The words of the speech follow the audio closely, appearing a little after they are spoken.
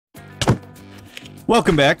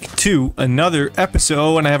Welcome back to another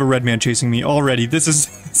episode, and I have a red man chasing me already. This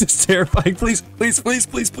is terrifying. Please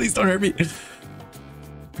don't hurt me.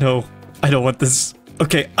 No, I don't want this.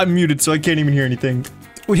 Okay, I'm muted, so I can't even hear anything.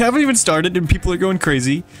 We haven't even started, and people are going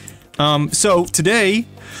crazy. So today,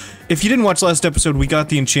 if you didn't watch last episode, we got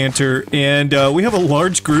the enchanter, and we have a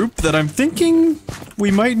large group that I'm thinking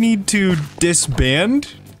we might need to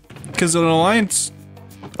disband, because an alliance.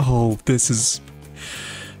 Oh, this is.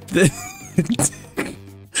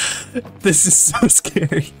 This is so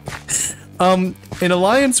scary. An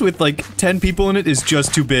alliance with like 10 people in it is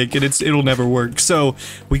just too big, and it'll never work. So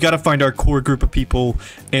we gotta find our core group of people,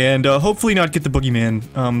 and hopefully not get the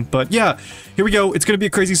boogeyman. But yeah, here we go. It's gonna be a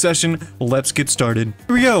crazy session. Let's get started.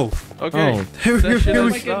 Here we go. Okay. Oh. Here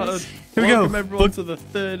we go. Welcome everyone to the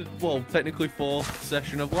third, well, technically fourth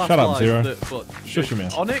session of Last Shut up, Life. Zero. But Shush your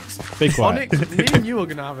mouth. Onyx, Be quiet. Onyx, me and you are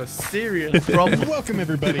gonna have a serious problem. Welcome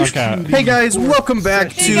everybody. Okay. Hey guys, welcome back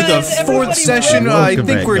to the fourth session. I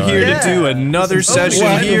think we're here to do another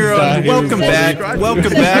session here on Welcome Back.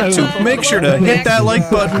 Welcome back. So make sure to hit that like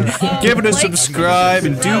button, give it a subscribe,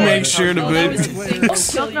 and do make sure to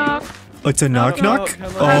Knock knock. Oh, it's a knock knock? I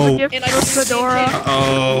have a Oh, gift for Fedora.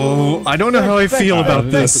 oh, I don't know how I feel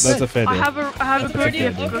about this. That's a fair I deal. have a good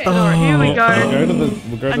gift for Fedora. Here we go.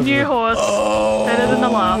 We'll go A to new the... horse. Better than the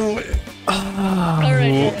last.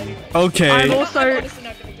 Okay. I'm also.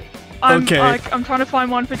 I'm Okay. I'm trying to find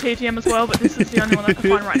one for TTM as well, but this is the only one I can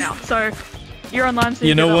find right now. So you're online, so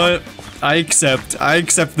You know get what? I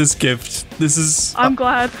accept this gift. This is, I'm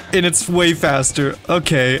glad. and it's way faster.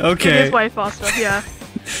 Okay, It okay. is way faster. Yeah.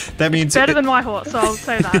 That means Better than my horse, so I'll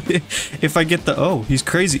say that. if I get the oh, he's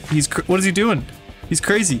crazy. What is he doing? He's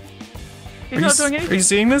crazy. He's Are not you, doing are anything. you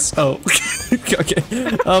seeing this? Oh, okay.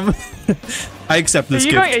 I accept this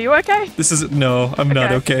gift. Are you okay? This is no, I'm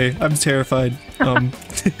not Okay. okay. I'm terrified.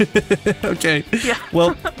 Okay. Yeah.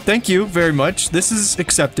 Well, thank you very much. This is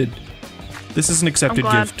accepted. This is an accepted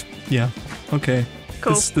glad. gift. Yeah. Okay.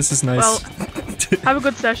 Cool. This is nice. Well, have a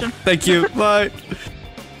good session. Thank you. Bye.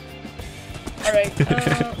 Alright,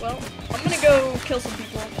 well, I'm gonna go kill some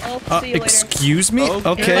people. I'll see you later. Excuse me? Okay.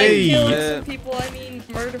 By Okay. kill some people, I mean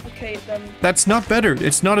murderficate them. That's not better.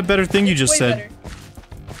 It's not a better thing you just Way said.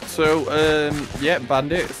 better. So, yeah,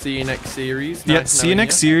 Bandit, see you next series. Yeah, Nice see you knowing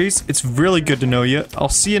next series. It's really good to know you. I'll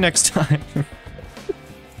see you next time.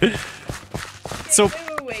 So,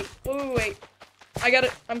 Wait. I got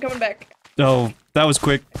it. I'm coming back. oh, that was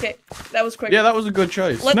quick. Okay, that was quick. Yeah, that was a good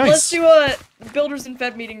choice. Let's Nice. do a builders and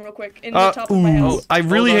fed meeting real quick in the top of my ooh, house. I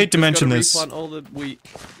really Hold on, hate to just mention gotta this. replant all the wheat.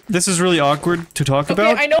 This is really awkward to talk Okay,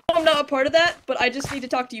 about. I know I'm not a part of that, but I just need to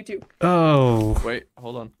talk to you two. Oh, Wait,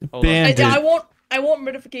 hold on. Bandit. I won't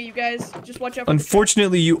murderficate you guys. Just watch out for the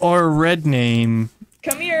Unfortunately, you are a red name.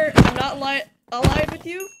 trap. Come here. I'm not allied with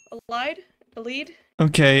you. Allied?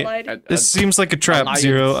 Okay, Allied. this seems like a trap, Alliance.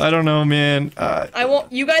 Zero. I don't know, man. I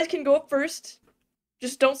won't. You guys can go up first.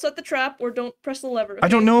 Just don't set the trap or don't press the lever. I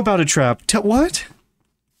don't okay? know about a trap. What?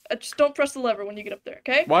 Just don't press the lever when you get up there,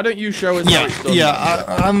 okay? Why don't you show us how it's done?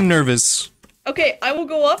 I'm nervous. Okay, I will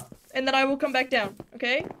go up and then I will come back down,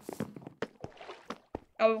 okay?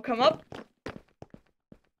 I will come up,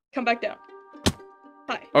 come back down.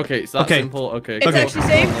 Hi. Okay, it's that Okay. simple. Okay. It's cool. actually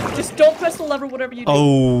safe. Just don't press the lever, whatever you do.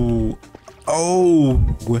 Oh.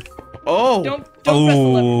 Oh. Don't press the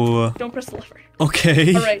lever. Oh. Don't press the lever.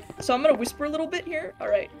 Okay. All right. So I'm gonna whisper a little bit here. All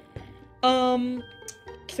right.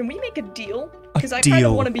 Can we make a deal? Because I kind deal.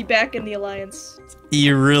 of want to be back in the alliance.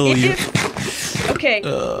 You really. Okay.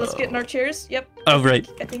 Let's get in our chairs. Yep. Oh, right.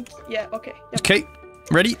 I think. Yeah. Okay. Yep. Okay.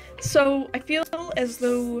 Ready? So I feel as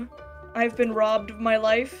though I've been robbed of my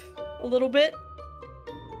life a little bit.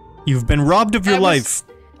 You've been robbed of your life.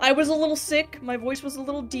 I was a little sick. My voice was a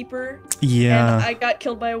little deeper. Yeah. And I got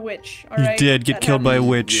killed by a witch. All You right. did get That killed by a happened.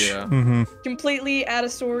 witch. Yeah. Mm-hmm. Completely out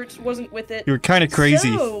of sorts. Wasn't with it. You were kind of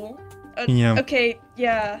crazy. So, Yeah. Okay.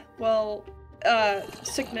 Yeah. Well,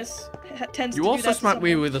 sickness tends You to do also that to smacked some me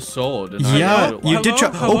people. with a sword. And I Yeah, don't you like did it. try.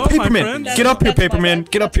 Hello, Oh, my Paperman! friend. Get up here, That's my Paperman!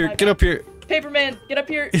 bad. Get up That's here! my Get up here! Paperman, get up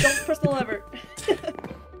here! Don't press the lever.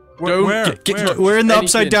 Don't Where? We're in the Anything.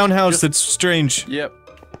 upside down house. Just- That's strange. Yep.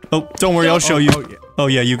 Oh, don't worry, I'll show you. Oh, yeah. Oh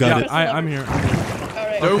yeah, you got Yeah, it. I'm here. All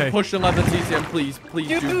right. Don't Okay. push the lever, TCM, please. Please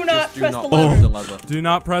Do do not just do press not the push lever. the lever. Do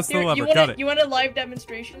not press the Here, lever. you Got want it. you want a live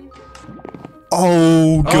demonstration?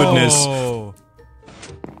 Oh goodness. Oh.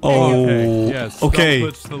 Oh. Okay. Yes. Okay. Don't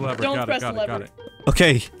push the lever. Don't got press it. Got the it. Got lever. it.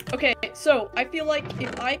 Okay. Okay, so I feel like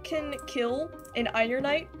if I can kill an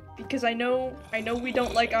Ironite, because I know we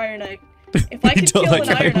don't like Ironite. If I You could don't kill like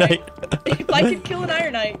an Ironite. Ironite, if I could kill an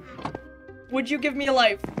Ironite, would you give me a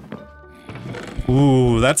life?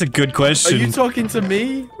 Ooh, that's a good Are question. you talking to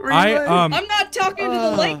me? Relay? I'm not talking to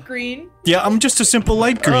the light green. Yeah, I'm just a simple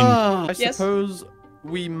light green. I Yes. suppose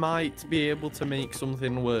we might be able to make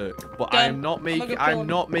something work, but Done. I'm not I'm gonna making. go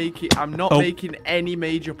kill I'm not Oh. making any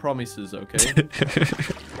major promises. Okay.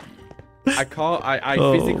 I can't. I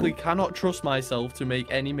Oh. physically cannot trust myself to make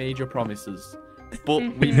any major promises.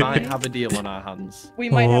 But we might have a deal on our hands. We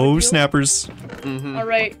might have a Oh, deal. snappers. Mm-hmm. All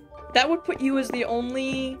right. That would put you as the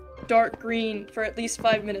only dark green for at least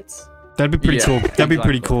 5 minutes. That'd be pretty Yeah, cool. That'd be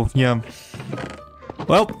pretty exactly. cool. Yeah.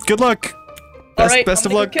 Well, good luck. All Best, right, best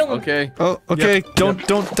I'm of gonna luck. go kill him. Okay. Oh, okay.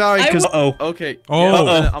 Don't die, I because will- Okay. Oh. yeah,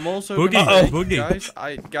 Uh-oh. I'm also Boogie, gonna say,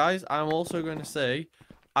 boogie. guys, I'm also going to say,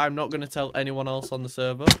 I'm not going to tell anyone else on the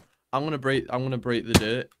server. I'm gonna break the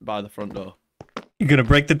dirt by the front door. you're gonna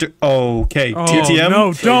break the. Okay. Oh, TTM.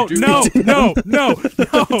 no, don't, no, no, no, no.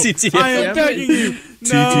 TTM. I am begging you. If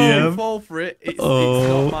TTM. you fall for it, it's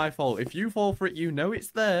Oh. not my fault. If you fall for it, you know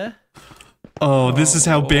it's there. Oh, this is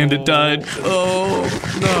how Bandit died. Oh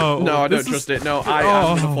No. no, I don't this trust is- it. No,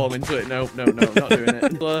 I'm gonna Oh. fall into it. No, not doing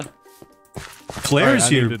it. Claire's Alright, I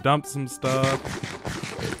here. need to dump some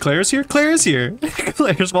stuff. Claire's here. Claire's here.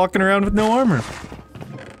 Claire's walking around with no armor.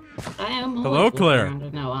 I am. Hello, always walking Claire. around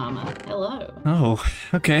with no armor. Hello. Oh,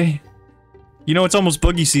 okay. You know it's almost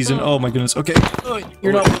boogie season. Oh my goodness. Okay.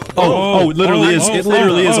 You're not. Oh, it literally is. It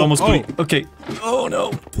literally is almost boogie. Okay. Oh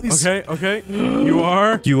no. Please. Okay, okay. You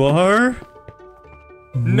are You are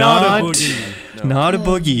not a boogie. Not a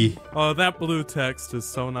boogie. Oh, that blue text is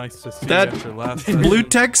so nice to see That after last blue session.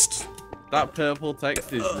 text. That purple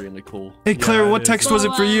text is really cool. Hey Claire, Yeah, what it text is. was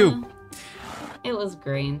it for you? It was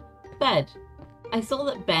green. Bed. I saw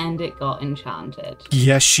that Bandit got enchanted.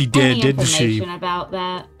 Yes, she did, Any didn't she? information about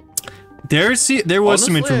that? There was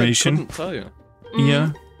some Honestly, information. I couldn't tell you.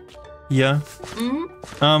 Yeah. Yeah.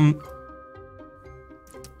 Mm?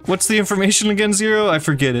 What's the information again, Zero? I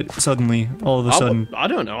forget it suddenly, all of a sudden. I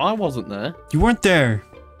don't know. I wasn't there. You weren't there.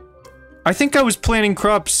 I think I was planting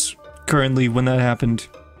crops currently when that happened.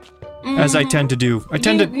 As I tend to do. I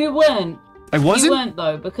tend to. You weren't. I You wasn't? weren't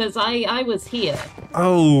though, because I was here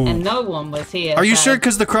Oh. and no one was here. Are you so- sure?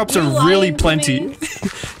 Because the crops You are really lying to plenty. me?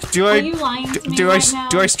 do Are I? you lying to me do I? right now?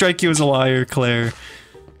 Do I strike you as a liar, Claire?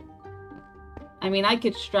 I mean, I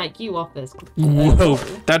could strike you off this. Whoa,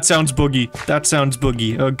 that sounds boogie. That sounds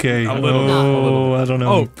boogie. Okay. A little. Oh, I don't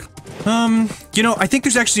know. Oh, You know, I think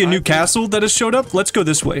there's actually a new castle that has showed up. Let's go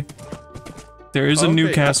this way. There is a new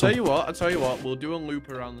Okay, castle. I tell you what. We'll do a loop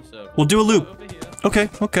around the server. We'll do a loop. Over here. Okay,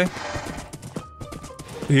 okay.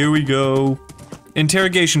 Here we go.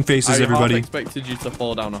 Interrogation faces, I everybody. half expected you to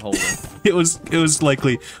fall down a hole. Then. It was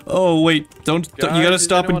likely. Oh wait, don't you Guys, gotta is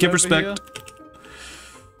stop and anyone give over respect.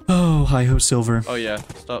 Oh, hi ho, Silver. Oh yeah,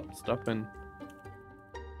 stop and.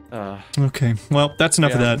 Okay, well that's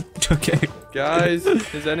enough Yeah. of that. Okay. Guys,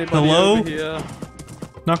 is anybody Hello? over here?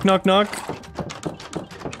 Knock, knock, knock.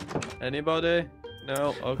 Anybody?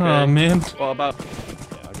 No. Okay. Oh man, What about?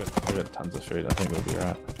 yeah, I got tons of food. I think we'll be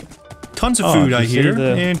right. tons of Oh, food. you I see hear.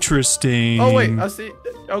 the- Interesting. Oh wait, I see.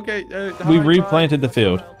 Okay. We hi, replanted the bye.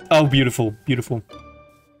 field. Oh, beautiful, beautiful.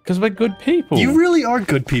 Because we're good people. You really are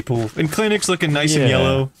good people. And Clinic's looking nice and Yeah.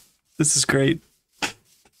 yellow. This is great.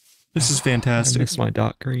 This is I fantastic. miss my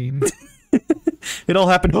dark green. It all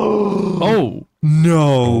happened. Oh. No.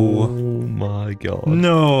 Oh my god.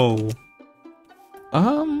 No.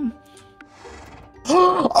 Oh.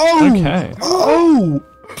 Okay. Oh.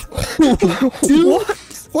 Dude.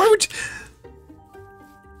 Why would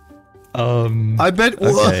you? I bet.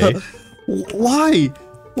 Okay. Why?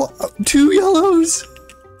 What? 2 yellows.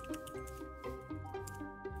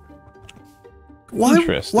 Why?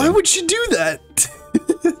 Interesting. Why would you do that?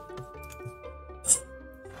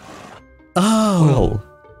 Oh. Well,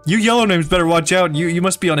 You yellow names better watch out. You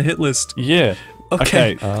must be on a hit list. Yeah.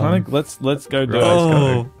 Okay. Okay. Kind of. Let's go do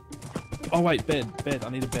Oh. Oh wait, bed. I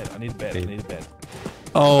need a bed. I need a bed.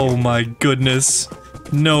 Oh my goodness.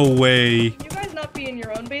 No way. You guys not be in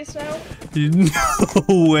your own base now?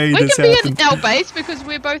 No way We this can be happened. in our base because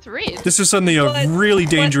we're both red. This is suddenly a But- really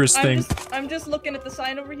dangerous but thing. I'm just looking at the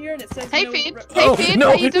sign over here and it says Hey no Fed, re- hey Oh, Fed, no,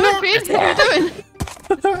 how you doing, no. Fed? How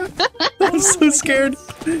you doing? I'm so scared.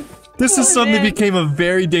 This has Oh, suddenly man. became a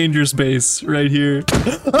very dangerous base right here.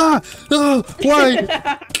 Ah! Oh, why?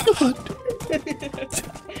 God.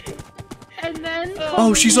 And then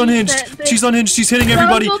Oh, she's unhinged. She's unhinged. She's hitting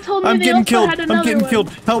everybody. Roswell told me I'm they getting also killed. had I'm another getting one. killed.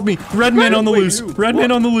 Help me. Red man on the Wait, loose. who? Red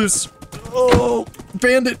man on the loose. Oh,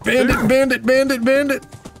 bandit, bandit, bandit, bandit, bandit.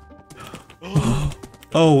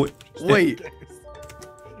 Oh, Wait,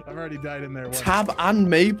 I've already died in there once. Tab and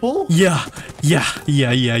Maple? yeah.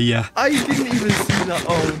 I didn't even see that.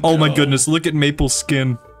 Oh, Oh my no. goodness, look at Maple's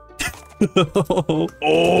skin. Oh.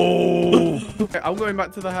 Okay, I'm going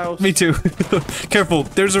back to the house. Me too. Careful,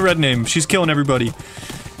 there's a red name. She's killing everybody.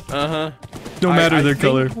 Uh-huh. No matter their I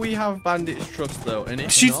color. think we have Bandit's trust though, and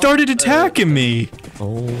if She not, started attacking me.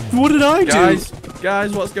 Oh, What did I do?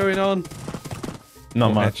 Guys, what's going on? Not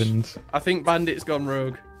what much. happened? I think Bandit's gone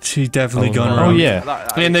rogue. She definitely Oh, gone no. wrong. Oh,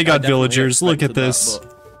 yeah. And they got I definitely villagers. Look at expected this.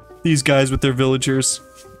 that, These guys with their villagers.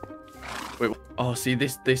 but- Wait, oh, see,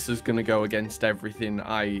 this is gonna go against everything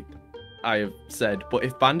I have said. But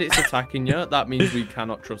if Bandit's attacking you, that means we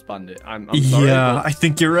cannot trust Bandit. I'm sorry. Yeah, but I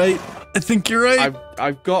think you're right. I think you're right.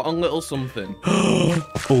 I've got a little something.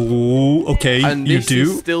 Oh, okay. And You this do?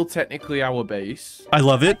 is still technically our base. I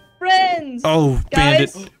love it. Friends! Oh,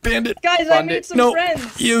 Guys. Bandit. Guys, I Bandit. made some No,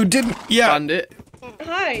 friends! you didn't. Yeah. Bandit,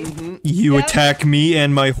 Hi! You Yeah. attack me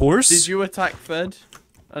and my horse? did you attack Fed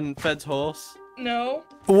and Fed's horse? No.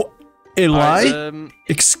 Oh, Eli?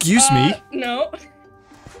 Excuse me. No.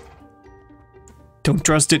 Don't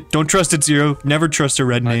trust it. Don't trust it, Zero. Never trust a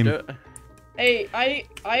red name. Hey,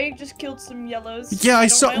 I just killed some yellows. Yeah, I don't-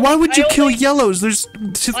 saw. only- Why would you kill only- yellows? There's.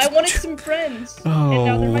 I wanted some friends. And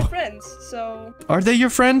now they're my Oh. friends, so... Are they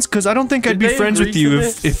your friends? Because I don't think I'd Did be they friends with agree you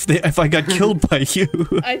to if I got killed by you.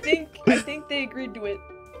 I think they agreed to it.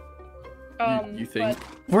 You think? but-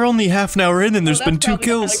 We're only half an hour in and there's well, been that's 2 probably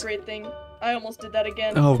not kills. a great thing. I almost did that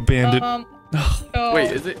again. Oh, Bandit. Oh,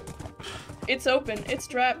 Wait, is it? it's open. It's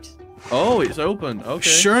trapped. Oh, it's open. Okay.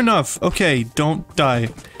 Sure enough. Okay, don't die.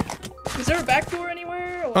 Is there a back door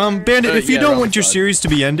anywhere? Or... Bandit, if you yeah, don't we're want your outside. series to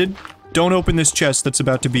be ended, don't open this chest that's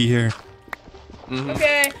about to be here.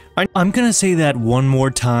 Okay. I'm gonna say that one more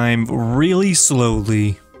time, really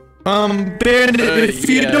slowly. Bandit, if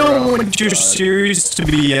you yeah, don't we're want your series to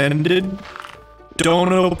be ended,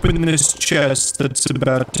 don't open this chest that's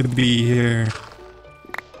about to be here.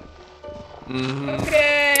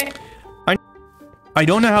 Okay. I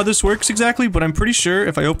don't know how this works exactly, but I'm pretty sure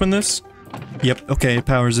if I open this... Yep, okay, it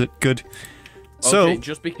powers it. Good. So, Okay,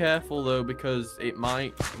 just be careful though, because it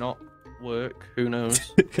might not work. Who knows?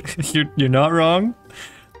 you're not wrong.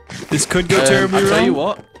 This could go terribly I tell you wrong.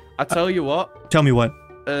 what. I tell you what. Tell me what.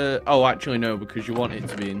 Oh, actually no, because you want it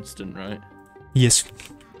to be instant, right? Yes.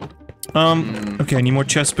 Okay, I need more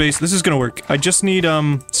chest space. This is gonna work. I just need,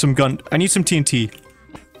 some gun. I need some TNT.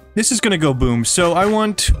 This is gonna go boom. So I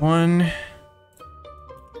want 1...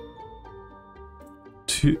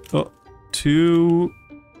 2...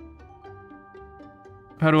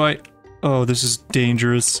 How do I... Oh, this is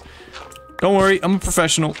dangerous. Don't worry, I'm a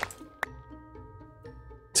professional.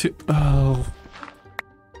 2... Oh...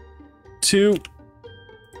 2...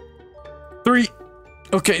 3...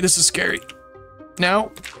 Okay, this is scary.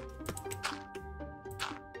 Now...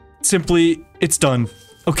 Simply, it's done.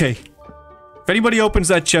 Okay. If anybody opens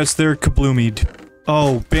that chest, they're kabloomied.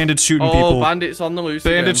 Oh, bandits shooting people. Bandits on the loose.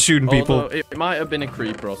 Bandits shooting people. Although it might have been a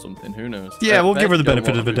creeper or something. Who knows? Yeah, we'll give her the Don't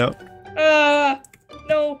benefit of the want doubt.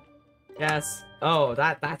 No. Yes. Oh,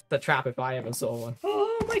 that's the trap if I ever saw one.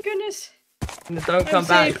 Oh my goodness. Don't come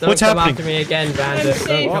back. safe. Don't What's come happening? after me again, Bandit. safe.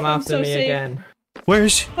 Don't come I'm after so me safe. again. Where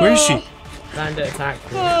is she? Where is she? Bandit attacked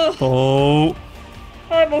me. Oh, Oh,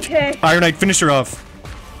 I'm okay. Iron Knight, finish her off.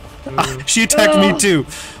 Ah, she attacked me too.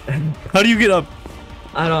 How do you get up?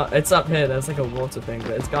 I don't. It's up here. There's like a water thing,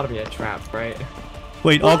 but it's got to be a trap, right?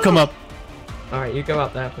 Wait, I'll come up. All right, you go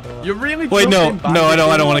up there for the. You're really. Wait, no, trusting no, I don't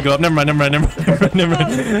Bandit want to go up. Never mind, never mind, never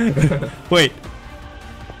mind. Wait.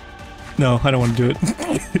 No, I don't want to do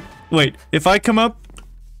it. Wait, if I come up.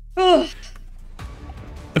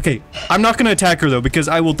 Okay, I'm not gonna attack her though because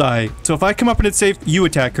I will die. So if I come up and it's safe, you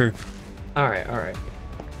attack her. All right, all right.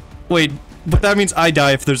 Wait, but that means I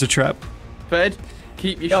die if there's a trap. Fed,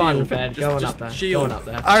 keep your Go shield. on, Fed. Go on Just up there. Shield. Go on up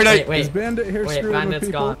there. Iron Knight. Wait, Is Bandit here wait. screwing with Bandit's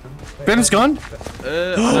people? gone. Wait, Bandit's wait.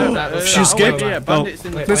 gone? She escaped? Yeah, Oh. Bandit's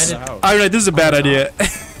in the Wait, top This, of the house. Iron Knight, this is a bad idea.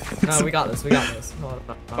 No, we got this. We got this. Hold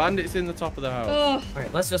on. Bandit's in the top of the house. Oh, All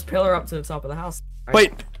right, let's just pillar up to the top of the house. All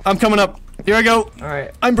Wait, I'm coming up. Here I go. All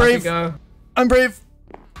right. I'm up you brave. Go. I'm brave.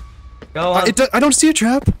 Go on. I don't see a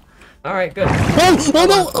trap. All right, good. Oh, oh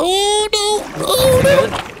no! Oh no! Oh no!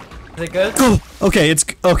 Is it good? Oh, okay, it's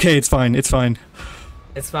fine. It's fine.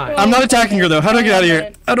 It's fine. I'm not attacking her though. How do I get out of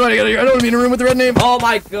here? How do I get out of here? I don't want to be in a room with the red name. Oh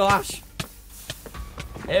my gosh!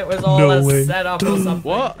 It was all No a way. setup or something.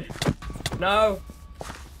 What? No.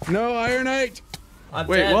 No, Iron Knight! I'm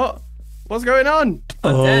Wait, dead. what? What's going on?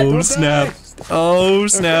 I'm dead. Oh Don't snap! die. Oh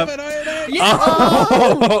snap! Stop it, Iron Knight!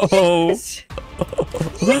 Oh!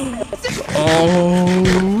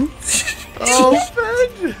 Oh! Oh,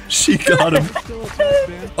 Fed! She got him. Still attack,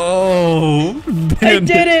 man. Oh! I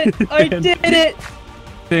did it! I did it!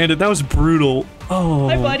 Bandit, that was brutal. Oh.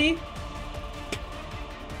 Hi, buddy.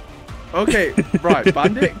 Okay, right,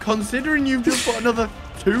 Bandit. Considering you've just put another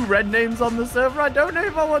 2 red names on the server, I don't know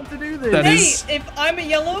if I want to do this. That Hey, is- if I'm a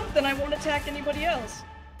yellow, then I won't attack anybody else.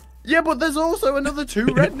 Yeah, but there's also another 2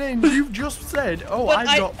 red names. You've just said, "Oh, But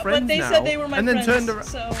I've got friends But they now," said they were my and then friends, turned around.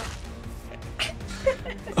 so...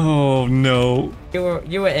 Oh no.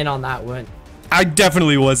 You were in on that one. I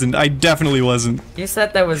definitely wasn't. I definitely wasn't. You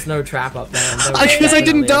said there was no trap up there. And there was Because I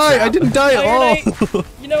didn't definitely a die. I trap. didn't die at all. Ironite,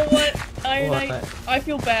 you know what? Ironite, What? I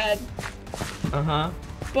feel bad, Uh-huh.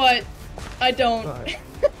 but I don't.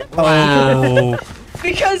 Oh.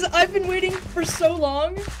 Because I've been waiting for so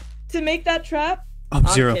long to make that trap. I'm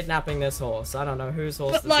Zero. kidnapping this horse. I don't know whose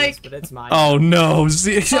horse But, this like- is, but it's mine. Oh no.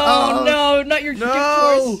 See- Oh no, not your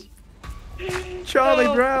horse. Charlie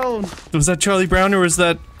No. Brown. Was that Charlie Brown or was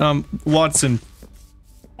that Watson?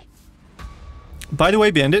 By the way,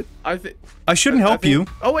 Bandit, I think. I shouldn't help you.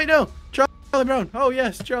 Oh wait, no. Charlie Brown. Oh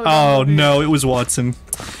yes, Charlie Oh Brown. no, it was Watson.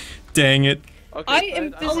 Dang it. Okay, I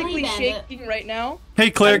am fine. physically Oh, Bandit. shaking right now. Hey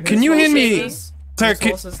Claire, Whose can you horse hand is me? this? Claire, Whose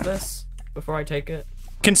horse is this? Before I take it.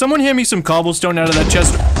 Can someone hand me some cobblestone out of that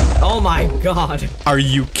chest? Oh my god. Are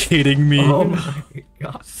you kidding me? Oh my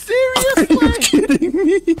god. Are Seriously? you kidding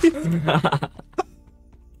me?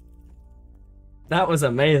 That was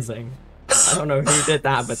amazing. I don't know who did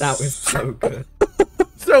that, but that was so good.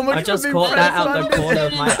 So much I just for new caught that out friends, the corner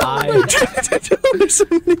of my eye. so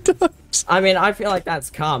many times. I mean, I feel like that's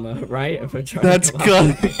karma, right? If we're trying That's to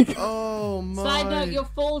come up- good. Oh my. Side note, your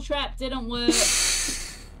fall trap didn't work.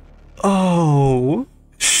 Oh,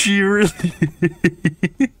 she really.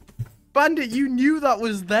 Bandit, you knew that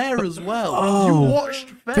was there as well. Oh, you watched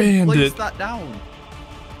Fed Bandit. place that down.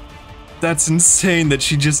 That's insane that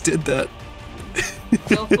she just did that.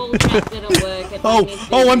 Your full trap didn't work. It Oh, needs to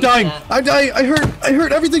be oh, I'm dying. reset. I'm dying. I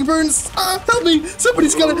hurt. Everything burns. Ah, help me.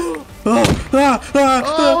 Somebody's gotta. Oh, no.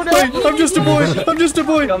 Wait, I'm just a boy. I'm just a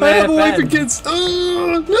boy. Come I have a here, wife Ben. and kids.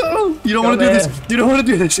 Oh, no. You don't want to Come do this. here. You don't want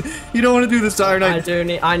to do this. You don't want to do this, Iron I Knight. do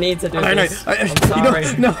need. I need to do Iron Knight. this. I'm I'm sorry.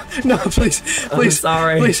 No, please. Please.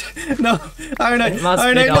 sorry. Please. No. Iron Knight. It must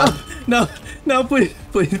Iron be Knight, done. no, please.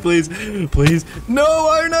 Please. No,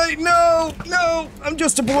 Iron Knight, no. I'm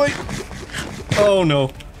just a boy. Oh, no.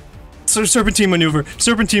 Serpentine maneuver.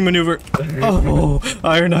 Oh,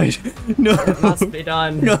 Iron Knight. No. It must be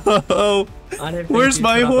done. No. I didn't think Where's you'd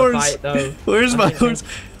my put up a horse? fight, though. Where's I my didn't horse?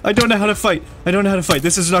 I don't know how to fight.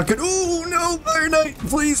 This is not good. Oh no, Iron Knight,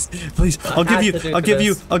 please. I'll give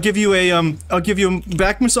you a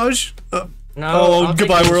back massage. No, Oh, I'll take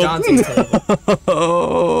goodbye, the world. enchanting table.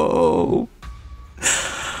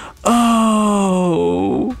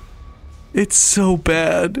 Oh, it's so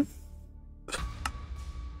bad.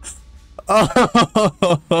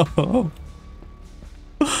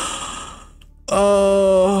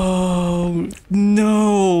 Oh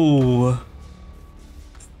no.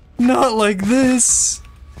 Not like this.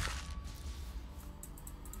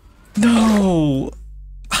 No.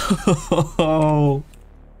 Oh.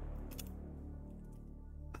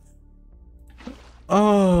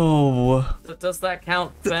 Oh. Does that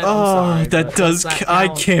count? Ben? I'm Oh, sorry, that but does. that I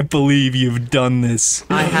count? can't believe you've done this.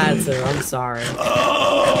 I had to. I'm sorry.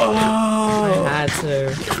 I Oh. had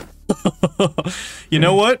to. You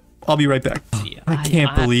know what? I'll be right back. I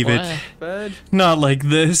can't believe it. Fed, Not like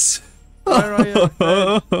this. where are you?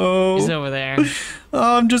 Fed? He's over there.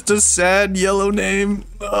 I'm just a sad yellow name.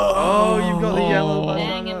 Oh, you've got the yellow one.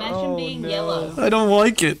 Dang, imagine being yellow. I don't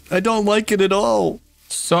like it. I don't like it at all.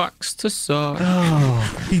 Sucks to suck.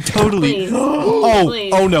 Oh, he totally. Please. Oh,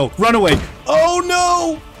 Please. oh no! Run away! Oh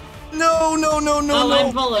no! No! Oh, I'm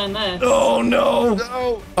No! following this. Oh no!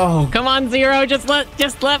 No. Oh! Come on, Zero. Just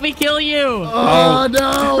let me kill you. Oh,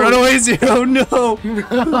 no. Run away, Zero! No!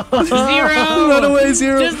 Zero. Run away,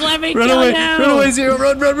 Zero! Just let me Run kill away! you. Run away, Zero!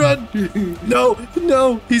 Run!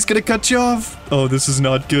 No! He's gonna cut you off. Oh, this is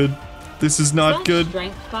not good. This is not good.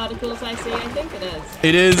 Strength particles I see. I think it is.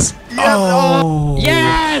 It is. Oh.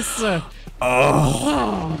 Yes.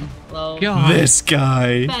 Oh. Well, God. This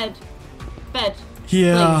guy. Fed.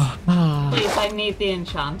 Yeah. Please, I need the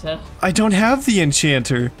enchanter. I don't have the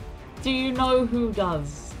enchanter. Do you know who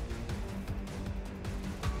does?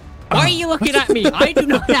 Why are you looking at me? I do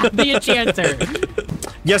not have the enchanter.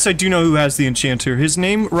 Yes, I do know who has the enchanter. His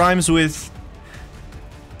name rhymes with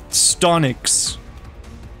Stonix.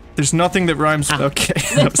 There's nothing that rhymes. Okay.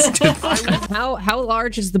 That was good. How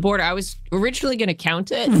large is the board? I was originally gonna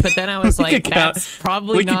count it, but then I was We like, can count- that's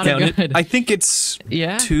probably we can not count a it. good. I think it's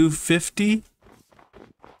Yeah. 250.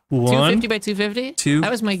 250 by 250. 2,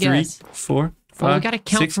 That was my 3, guess. 4, 5. Well, we gotta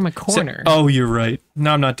count 6, from a corner. Oh, you're right.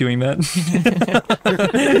 No, I'm not doing that.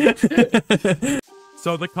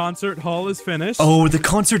 So the concert hall is finished. Oh, the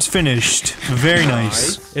concert's finished. Very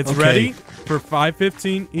nice. It's Okay. ready for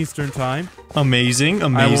 5:15 Eastern time. Amazing, I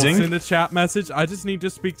will amazing. send a chat message. I just need to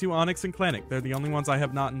speak to Onyx and Clinic. They're the only ones I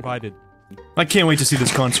have not invited. I can't wait to see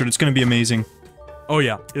this concert. It's gonna be amazing. Oh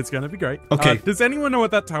yeah, it's gonna be great. Okay. Does anyone know what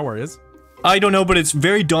that tower is? I don't know, but it's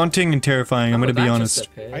very daunting and terrifying. I'm gonna be honest.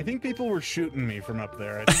 I think people were shooting me from up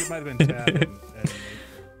there. I think it might have been Tab and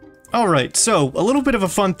Alright, so a little bit of a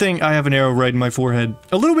fun thing. I have an arrow right in my forehead.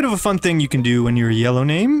 A little bit of a fun thing you can do when you're a yellow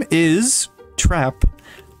name is trap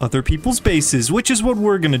other people's bases, which is what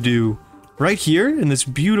we're gonna do right here in this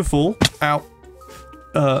beautiful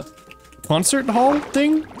concert hall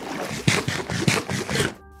thing.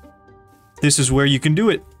 This is where you can do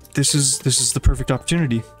it. This is the perfect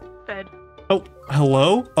opportunity. Bed. Oh,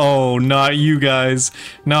 hello? Oh, not you guys.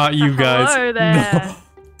 Not you guys. Hello there. No.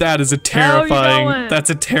 That is a How you terrifying. going? That's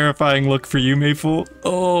a terrifying look for you, Mayful.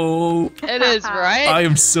 Oh. It is, right? I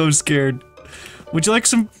am so scared. Would you like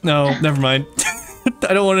some? No, never mind.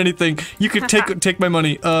 I don't want anything. You can take my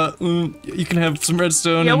money. You can have some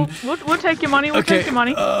redstone. Yeah, and, we'll take your money. We'll take your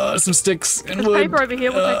money. some sticks and There's wood. paper over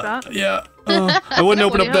here. We'll take that. Yeah. I wouldn't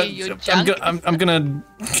open up What that. are you, I'm gonna.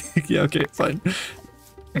 Yeah. Okay. Fine.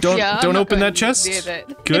 Don't Yeah, I'm don't not open going that chest. near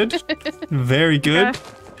that. Good. Very good. Okay.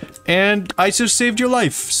 And I just saved your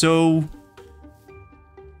life, so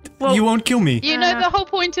Well, you won't kill me. You know, the whole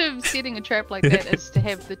point of setting a trap like that is to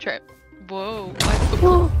have the trap. Whoa.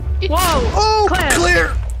 Whoa. Oh,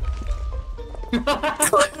 Claire!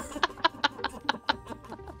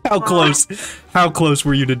 How close? How close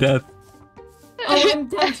were you to death? Oh, I'm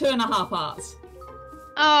down 2.5 hearts.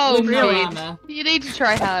 Oh, With no really? armor. You need to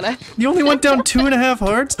try harder. You only went down 2.5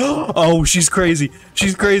 hearts? Oh, she's crazy.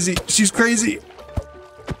 She's crazy. She's crazy.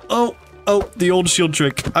 Oh, the old shield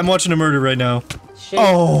trick. I'm watching a murder right now. Shit.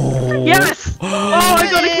 Oh. Yes! Oh, I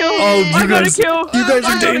got a kill! Oh, I got a kill! You guys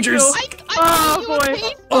I are got a dangerous. kill. I thought you were boy.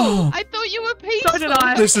 peaceful. Oh. I thought you were peaceful. So did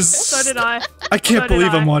I. This is. So did I. I can't So did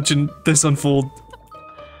believe I. I'm watching this unfold.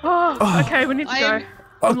 Oh, okay, we need to go.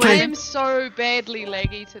 I Okay. am so badly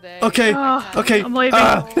laggy today. Okay. Oh, Okay. I'm leaving.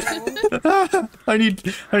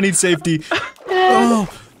 I need safety. Help!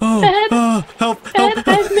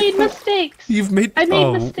 I've made mistakes. You've made. I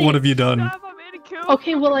made mistakes. What have you done?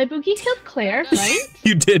 Okay, well, I boogie killed Claire, right?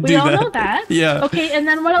 You did We do all that. know that. Yeah. Okay, and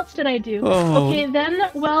then what else did I do? Oh. Okay, then,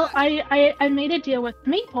 well, I made a deal with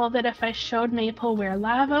Maple that if I showed Maple where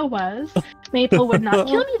lava was, Maple would not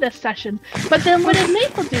kill me this session. But then what did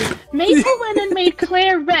Maple do? Maple went and made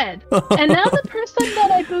Claire red. And now the person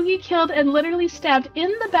that I boogie killed and literally stabbed in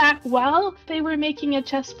the back while they were making a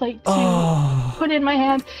chest plate to put in my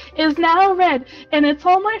hand is now red. And it's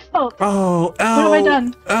all my fault. Oh, What have I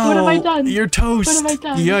done? What have I done? You're toast. What have I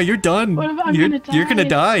done? Yeah, you're done. What if I'm you're, gonna die? You're gonna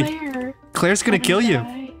die. Claire. Claire's gonna I'm kill you.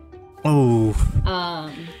 die.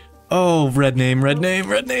 Oh. Oh, red name. Red name.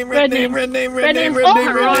 Oh, hey guys.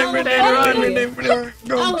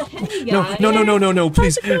 No,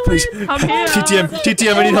 please. I'm here.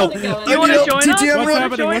 TTM, I need help. You want to join us? TTM, run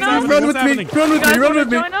with me. Run with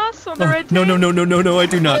me. Join us on the red No, team? I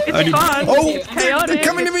do not. It's I do. fun. Oh, It's chaotic. they're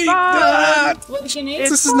coming to me. It's fun. What did you need?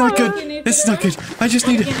 This is not good. This is not good. I just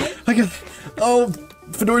need it. I got. Oh,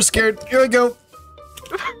 Fedora's scared. Here I go.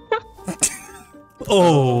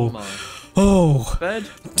 Oh. Bed.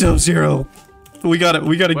 No, Zero. We got it.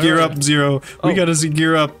 We got to gear up, Zero. We got to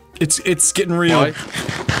gear up. It's getting real. Why?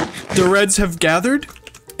 The Reds have gathered,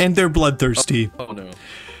 and they're bloodthirsty. Oh no.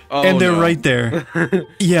 And they're right there.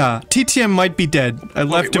 Yeah, TTM might be dead. I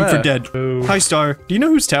left him for where? dead. Hi, Star. Do you know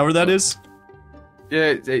whose tower that is?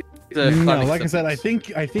 Yeah, no, like I said, I think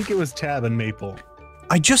it was Tab and Maple.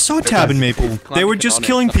 I just saw Tab and Maple. They were just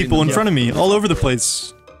killing people in front of me, all over the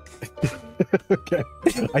place. Okay.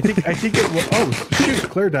 I think it was. Oh shoot!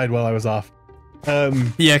 Claire died while I was off.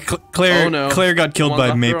 Yeah, Claire got killed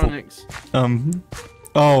by Maple.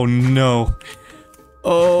 Oh no.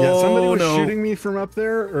 Oh, yeah, somebody was no. shooting me from up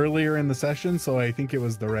there earlier in the session, so I think it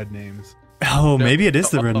was the red names. Oh, maybe it is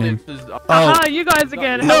the red name. Aha, you guys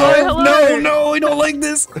again. No, Hello. no, I don't like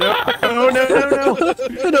this. No,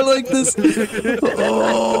 I don't like this.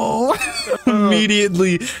 Oh,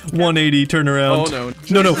 immediately 180 turn around. Oh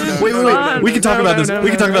No, wait. We can talk about this. We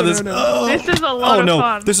can talk about this. Oh, This is a lot of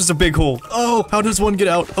fun. This is a big hole. Oh, how does one get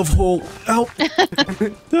out of hole? Help.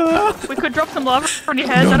 We could drop some lava on your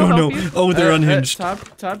head. That'll help you. Oh, they're unhinged.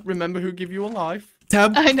 Tab, remember who gave you a life?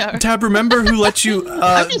 Tab, I know. Tab, remember who let you,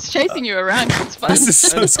 I'm just chasing you around. It's fun. This is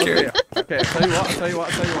so scary. Okay, I'll tell you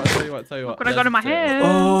what. What I got in my hand.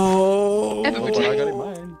 Oh, Have a good What I day. got in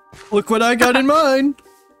mind. look what I got in mine.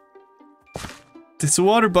 It's a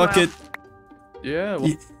water bucket. Yeah, well,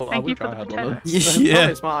 I Thank you wish for I the had one of potatoes. those. Yeah,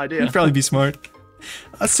 It's my idea. you'd probably be smart.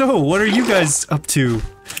 So, what are you guys up to?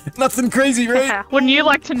 Nothing crazy, right? Wouldn't you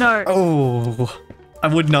like to know? Oh, I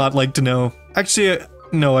would not like to know. Actually,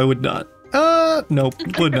 no, I would not. Nope,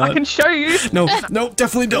 would not. I can show you. No,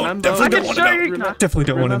 definitely don't. Remember, Definitely don't want to know. Definitely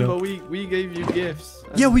don't want to know. Remember, we gave you gifts.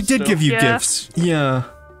 Yeah, we did give you Yeah. gifts. Yeah.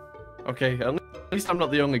 Okay, at least I'm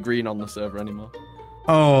not the only green on the server anymore.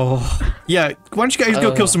 Oh, yeah. Why don't you guys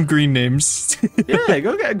go kill some green names? Yeah,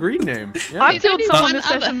 go get a green name. Yeah. I killed There's someone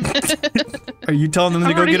one this session. Are you telling them to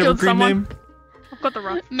I've go already get a killed green someone. name? I've got the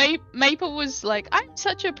right. Maple was like, I'm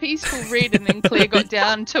such a peaceful red, and then Claire got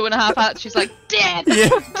down 2.5 hearts. She's like, Dad, Yeah.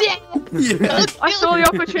 Dad. Yeah. I saw the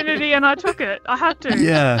opportunity and I took it. I had to.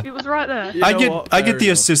 Yeah. It was right there. You I know get what? I get Fair the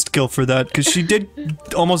enough. assist kill for that because she did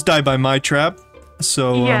almost die by my trap.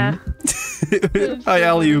 So Yeah. I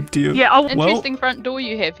alley-ooped you. Yeah. I'll, Interesting front door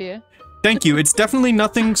you have here. Thank you. It's definitely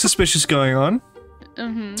nothing suspicious going on.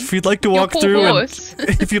 Mm-hmm. If you'd like to Your walk poor through, and, horse.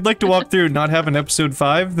 if you'd like to walk through and not have an episode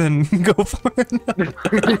 5, then go for it.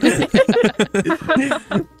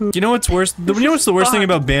 You know what's worse? You know what's the worst thing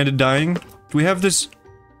about Bandit dying? We have this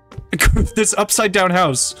this upside down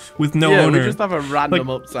house with no yeah, owner. we just have a random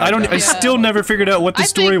Like, upside I don't. down. I still never figured out what the I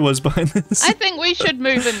story think- was behind this. I think we should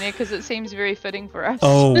move in there because it seems very fitting for us.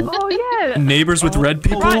 Oh, oh yeah. neighbors with red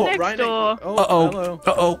people. Right next door. Uh-oh. Hello.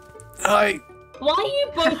 Uh-oh. Hi. Why are you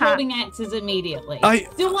both holding axes immediately? I-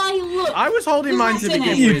 Do I look? I was holding mine to begin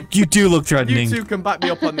threatening? with. You do look You threatening. two can back me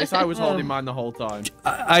up on this. I was holding mine the whole time.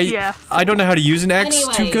 Yeah. I don't know how to use an axe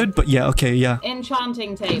too Anyway. good, but yeah, okay, yeah.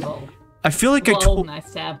 Enchanting table. I feel like Whoa,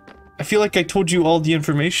 nice tab. I feel like I told you all the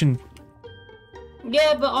information.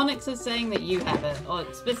 Yeah, but Onyx is saying that you have it, or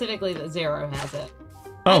specifically that Zero has it.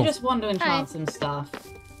 Oh. I just want to enchant some stuff.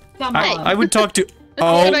 Come I, on. I would talk to. Good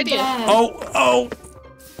Oh, idea. oh,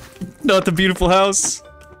 not the beautiful house.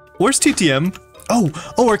 Where's TTM? Oh,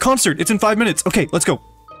 our concert. It's in 5 minutes. Okay, let's go.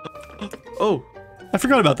 Oh, I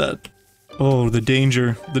forgot about that. Oh, the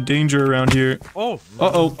danger around here. Oh.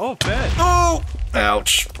 Uh-oh. Oh, bed. Oh,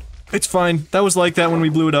 ouch. It's fine. That was like that when we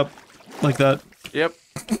blew it up, like that. yep.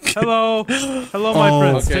 Hello. Hello, my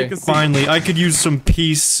friends. Okay. Take a seat. Finally, I could use some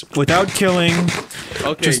peace without killing.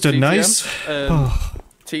 Okay. Just a TTM, nice.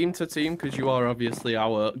 team to team, because you are obviously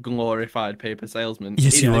our glorified paper salesman.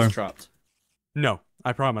 Yes, Is you this are. Trapped? No,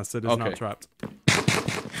 I promise it is Okay. not trapped.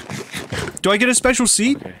 Do I get a special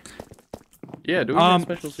seat? Okay. Yeah, do we get a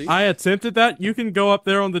special seat? I attempted that. You can go up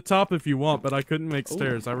there on the top if you want, but I couldn't make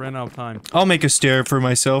stairs. I ran out of time. I'll make a stair for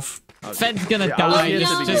myself. Fed's gonna Yeah, I was die. here to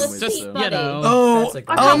No, begin Just, with, just so- you know. Oh, That's a I good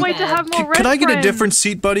can't Um, wait to have more red could I get a friends. different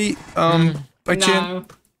seat, buddy? By chance? No.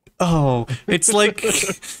 Oh, it's like,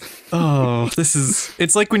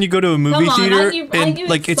 it's like when you go to a movie Come on, theater aren't you and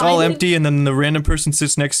like it's all excited? empty and then the random person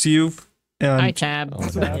sits next to you. Hi, And Tab. Are you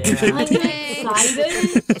excited? For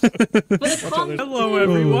the con- Hello,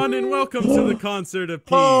 everyone, and welcome to the concert of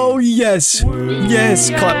peace. oh yes, yes,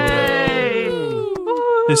 clap. Yay.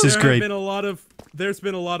 This is great. There's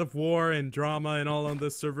been a lot of war and drama and all on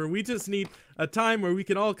this server. We just need a time where we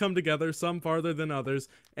can all come together, some farther than others,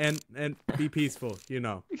 and be peaceful, you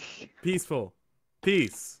know. Peaceful.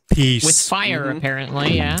 Peace. Peace. With fire,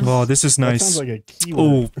 apparently, yeah. Oh, this is That nice. sounds like a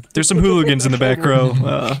keyword. Oh, there's some hooligans in the back row.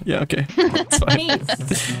 Yeah, okay. It's fine.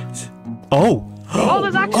 Peace. Oh. Oh,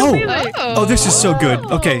 there's actual Oh. music. Oh, this is so good.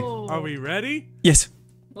 Okay. Are we ready? Yes.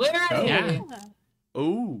 Where are Yeah. you?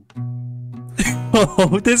 Ooh.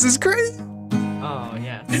 Oh, this is great. Oh,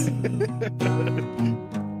 yes.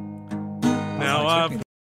 Now,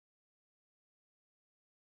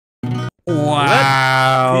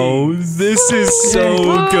 Wow, this is so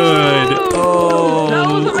Whoa. good. That was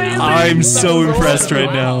Oh, amazing. I'm so impressed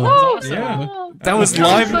right now. yeah. That was That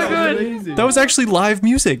live. was so good. Amazing. That was actually live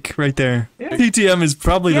music right there. TTM is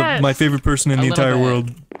probably Yes. my favorite person in A the little entire bit.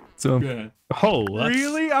 world. So, Oh, that's...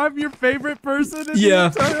 Really? I'm your favorite person in Yeah.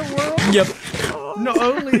 the entire world? yep. Not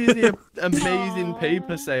only is he an amazing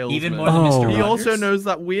paper salesman, Even more than Oh. Mr. he Rogers. also knows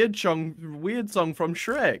that weird song from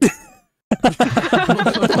Shrek.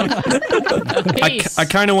 Peace. I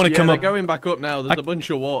kind of want to Yeah, come they're up. going back up now. There's a bunch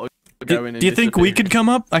of water going in. Do you think we could come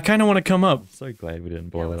up? I kind of want to come up. So glad we didn't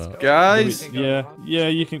blow it up. Guys? Yeah,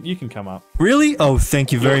 you can come up. Really? Oh,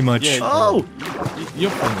 thank you very much. Yeah. Oh!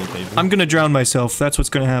 You're friendly people. I'm gonna drown myself. That's what's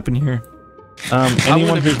gonna happen here. Anyone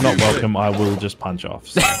would've who's not been- welcome, I will just punch off.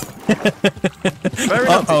 So. Fair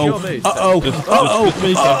enough, it's your base.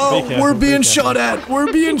 We're being shot at.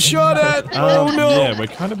 We're being shot at. Oh no. Yeah, we're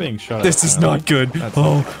kind of being shot This at. is not good.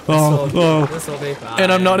 Oh. This'll be fine.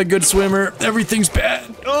 And I'm not a good swimmer. Everything's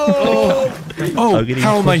bad. Oh. getting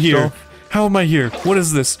How am I pushed here? off. How am I here? What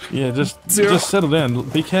is this? Yeah, just Zero. settle down.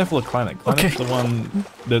 Be careful of Planet. Planet's Okay. the one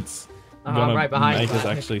that's I'm gonna right behind make us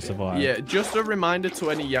Planet. actually survive. Yeah, just a reminder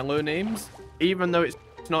to any yellow names. even though it's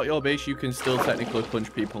not your base, you can still technically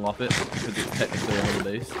punch people off it because it's technically another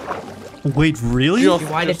base. Wait, really?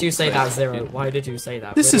 Why did you say that, Zero? Why did you say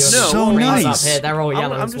that? This is so nice. Up here, they're all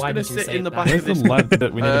yellows. I'm just Why gonna did you sit say in the that? back of this.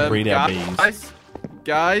 that we need to breed our bees.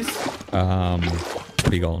 Guys.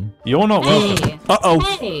 Be gone. You're not welcome. Uh-oh.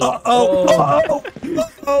 Hey. Uh-oh.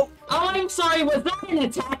 Oh, I'm sorry. Was that an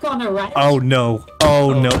attack on a rat? Oh, no.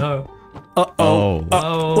 Oh, no.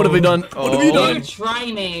 Uh-oh. What have we done? What have we done? Don't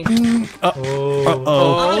try me.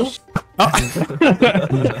 Uh-oh.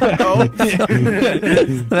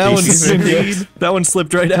 That one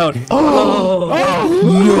slipped right out. No.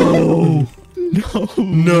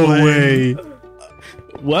 No way.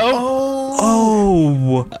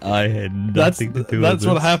 Well, I had nothing to do with That's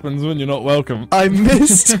what happens when you're not welcome. I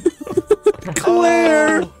missed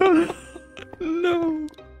Claire. No.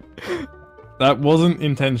 That wasn't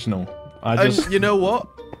intentional. You know what?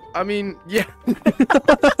 I mean, yeah.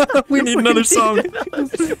 We need another song.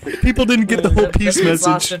 People didn't get the whole peace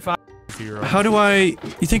message. How do I...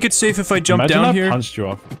 You think it's safe if I jump Imagine down I here? punched you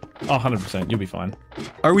off. Oh, 100%. You'll be fine.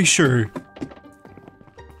 Are we sure?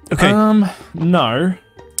 Okay. No.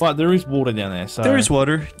 But there is water down there, so... There is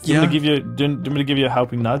water, yeah. Do you want me to give you a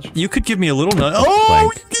helping nudge? You could give me a little nudge.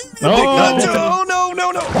 Oh! No, no,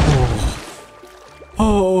 no, no!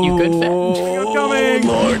 Oh! You good, Finn? You're coming!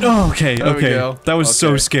 Lord. Oh, okay, There we okay. go. That was so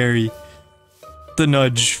Okay. scary. The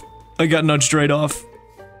nudge. I got nudged right off.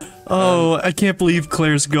 Oh, I can't believe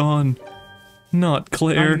Claire's gone. Not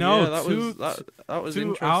Claire. No, Yeah, that was two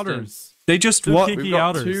interesting. outers. They just Two what? kinky We've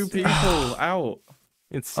got outers. 2 people out.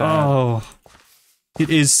 It's sad. Oh, it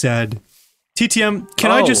is sad. TTM, can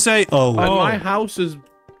I just say? Oh, And my house is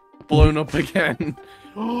blown up again.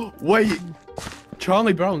 Wait,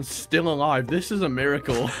 Charlie Brown's still alive. This is a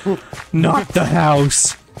miracle. not the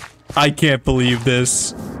house. I can't believe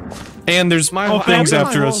this. And there's things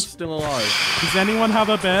after us. Still alive. Does anyone have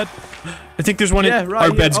a bed? I think there's one. Yeah, right.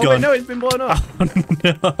 Our bed's oh, gone. Wait, no, it's been blown up.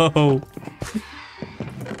 Oh, no.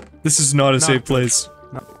 This is not a safe place.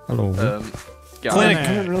 Hello. Guys. Clinic. I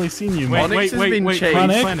haven't really seen you, Wait, mate. Onyx has been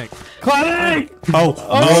chased. Clinic. Clinic! Oh,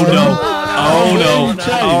 oh no. Oh no.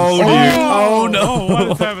 Oh dude. Oh no. Oh,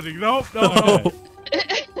 what is happening? No, no, no.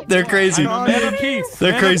 They're crazy. Man of peace.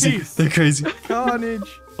 They're Man of crazy. peace. They're crazy.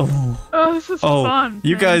 Carnage. Oh. Oh, this is Oh. fun.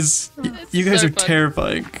 You man. guys. You guys so are fun.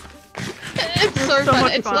 terrifying. It's so So fun.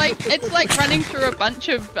 much It's fun. like running through a bunch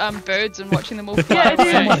of birds and watching them all fly Yeah, it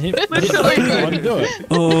is. away. Literally. So good. Do it.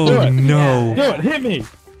 Oh Do it. no. Do it. Hit me.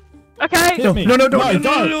 Okay. Hit me. No,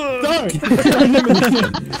 Don't.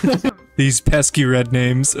 These pesky red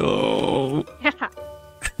names. Oh. Yeah.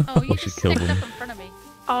 Oh, you We should just kill stepped them. up in front of me.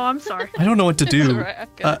 Oh, I'm sorry. I don't know what to It's do. alright,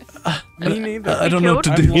 okay. Me neither. I don't know what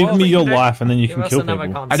to Killed? do. Give me your Well, life and then you Give can us kill another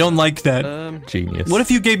people. concept. I don't like that. Genius. What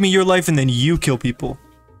if you gave me your life and then you kill people?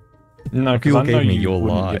 No, because You I know gave me you your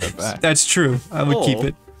wouldn't give lives. it back. That's true. I would keep Or-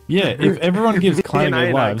 it. Yeah, if everyone gives Clan their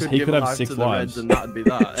and lives, I he give could a have life 6 to the lives. Reds and that'd be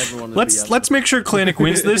that. Everyone would Let's be make sure Clanic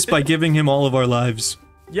wins this by giving him all of our lives.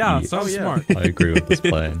 Yeah, Yeah. sounds Oh, yeah. smart. I agree with this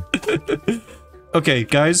plan. Okay,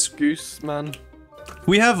 guys, Goose man.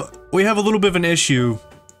 we have a little bit of an issue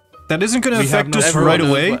that isn't going to We have affect no- us Everyone right knows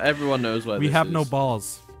away. everyone knows where We this have is. no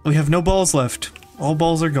balls. We have no balls left. All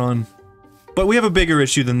balls are gone. But we have a bigger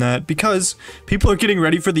issue than that because people are getting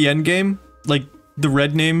ready for the end game, like the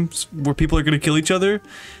red names where people are going to kill each other.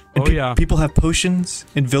 And Oh, yeah. People have potions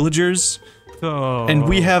and villagers, Oh. and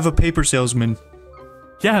we have a paper salesman,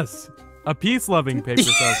 Yes, a peace-loving paper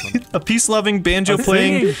salesman. a peace-loving banjo A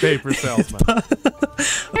playing, singing paper salesman.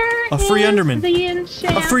 a free Enderman,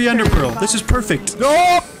 The a free Enderpearl. This is perfect.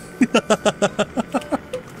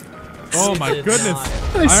 Oh my Did goodness!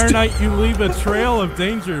 not. Iron Knight, you leave a trail of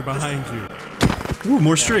danger behind you. Ooh,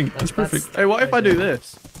 more string. That's perfect. Hey, what if I do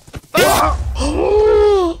this?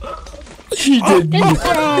 He did.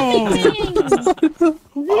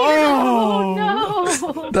 Oh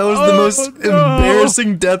no! That was the most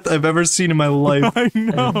embarrassing death I've ever seen in my life. I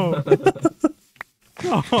know.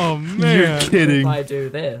 Oh man! You're kidding. If I do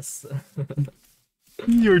this.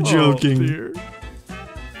 You're Oh, joking. dear.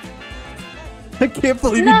 I can't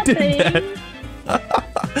believe you did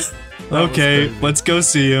that. Okay, let's go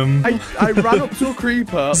see him. I ran up to a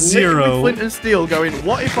creeper, Zero. lit it with flint and steel, going,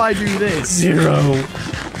 what if I do this? 0.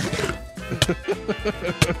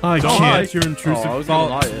 I Don't can't. let your intrusive Oh, I was gonna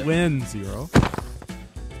thoughts lie it. win, Zero.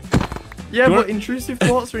 Yeah, Do you but intrusive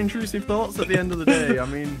thoughts are intrusive thoughts at the end of the day. I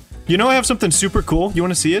mean, You know I have something super cool. You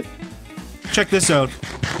want to see it? Check this out.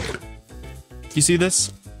 You see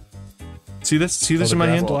this? See this? See this in my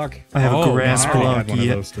hand? block. I have Oh, a grass wow. I block. had one of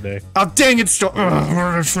Yeah. those today. Oh dang it!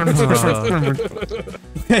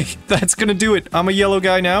 Hey, that's gonna do it. I'm a yellow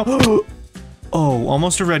guy now. Oh,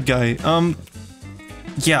 almost a red guy.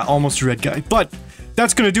 Yeah, almost a red guy. But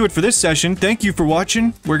that's gonna do it for this session. Thank you for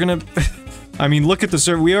watching. We're gonna... I mean, look at the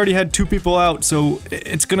server. We already had 2 people out, so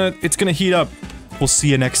it's gonna heat up. We'll see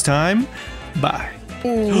you next time. Bye.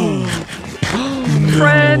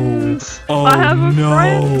 Friends! Oh, I have a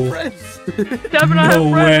no. friend! Devin, I No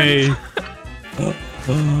have way.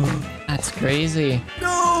 That's crazy.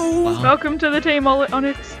 No! Wow. Welcome to the team,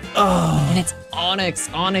 Onyx. And it's Onyx.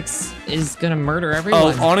 Onyx is gonna murder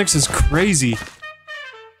everyone. Oh, Onyx is crazy.